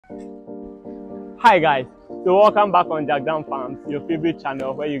Hi guys, so welcome back on Jagdam Farms, your favorite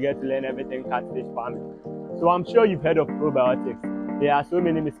channel where you get to learn everything catfish farming. So I'm sure you've heard of probiotics. There are so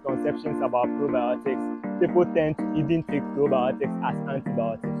many misconceptions about probiotics. People tend to even take probiotics as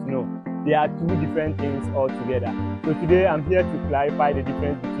antibiotics. No, they are two different things altogether. So today I'm here to clarify the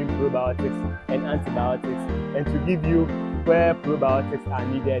difference between probiotics and antibiotics and to give you where probiotics are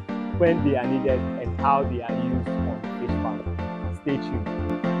needed, when they are needed, and how they are used on fish farm. Stay tuned.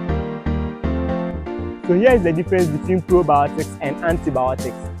 So here is the difference between probiotics and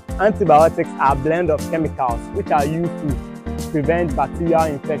antibiotics. Antibiotics are a blend of chemicals which are used to prevent bacterial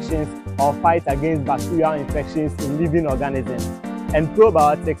infections or fight against bacterial infections in living organisms. And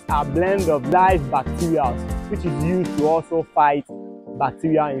probiotics are a blend of live bacteria which is used to also fight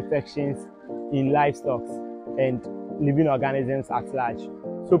bacterial infections in livestock and living organisms at large.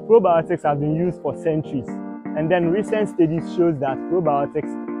 So probiotics have been used for centuries. And then recent studies shows that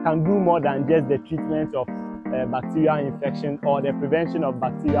probiotics can do more than just the treatment of bacterial infection or the prevention of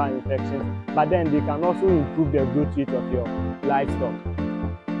bacterial infections, but then they can also improve the growth rate of your livestock.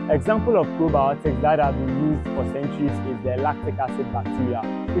 Example of probiotics that have been used for centuries is the lactic acid bacteria,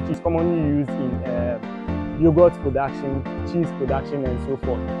 which is commonly used in yogurt production, cheese production, and so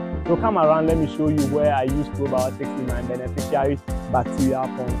forth. So come around, let me show you where I use probiotics in my beneficiary bacteria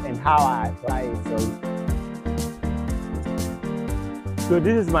pond and how I apply it. So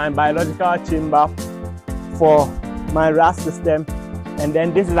this is my biological chamber for my RAS system, and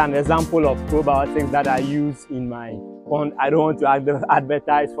then this is an example of probiotics that I use in my pond. I don't want to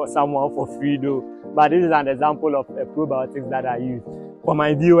advertise for someone for free though, but this is an example of probiotics that I use. For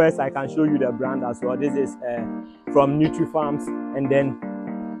my viewers, I can show you the brand as well. This is from NutriFarms, and then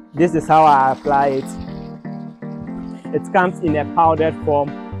this is how I apply it. It comes in a powdered form,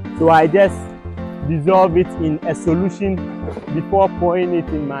 so I just dissolve it in a solution before pouring it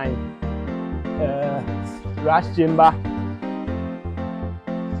in my RAS chamber.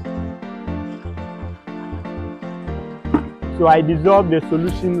 So I dissolve the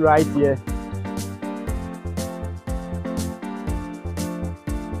solution right here.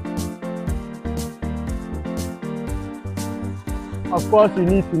 Of course you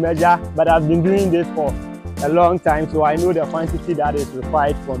need to measure, but I've been doing this for a long time, so I know the quantity that is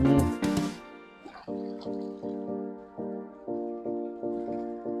required for me.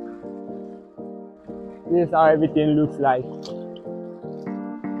 This is how everything looks like.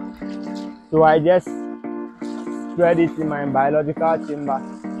 So I just spread it in my biological chamber.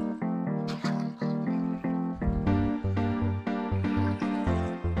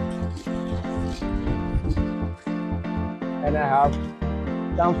 And I have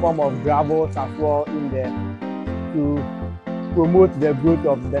some form of gravels as well in there to promote the growth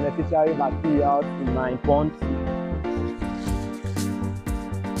of beneficiary bacteria in my pond.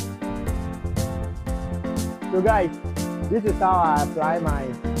 So guys, this is how I apply my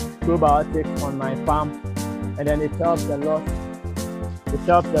probiotics on my farm, and then it helps a lot. It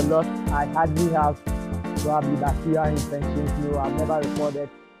helps a lot. I hardly have probably bacterial infections. No, I've never reported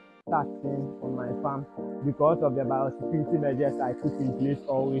such thing on my farm because of the biosecurity measures I put in place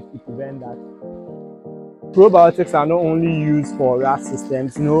always to prevent that. Probiotics are not only used for RAS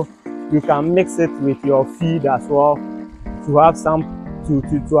systems. You can mix it with your feed as well to have some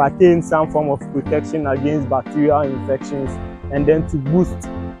to attain some form of protection against bacterial infections, and then to boost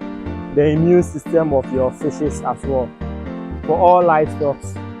the immune system of your fishes as well. For all livestock,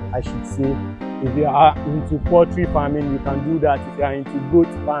 I should say, if you are into poultry farming, you can do that. If you are into goat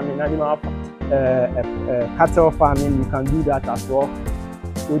farming, cattle farming, you can do that as well.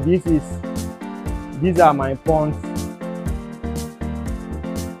 So these are my ponds.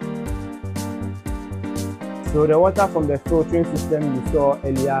 So the water from the filtering system you saw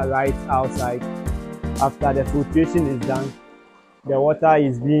earlier right outside, after the filtration is done, the water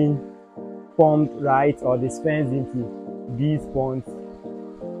is being pumped right or dispensed into these ponds.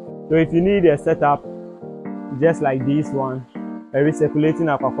 So if you need a setup just like this one, a recirculating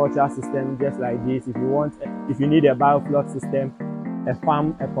aquaculture system just like this, if you need a biofloc system, a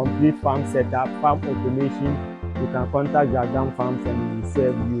complete farm setup, farm automation, you can contact Jagdam Farms and we will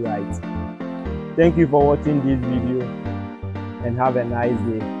serve you right. Thank you for watching this video and have a nice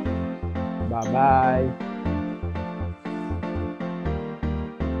day. Bye bye.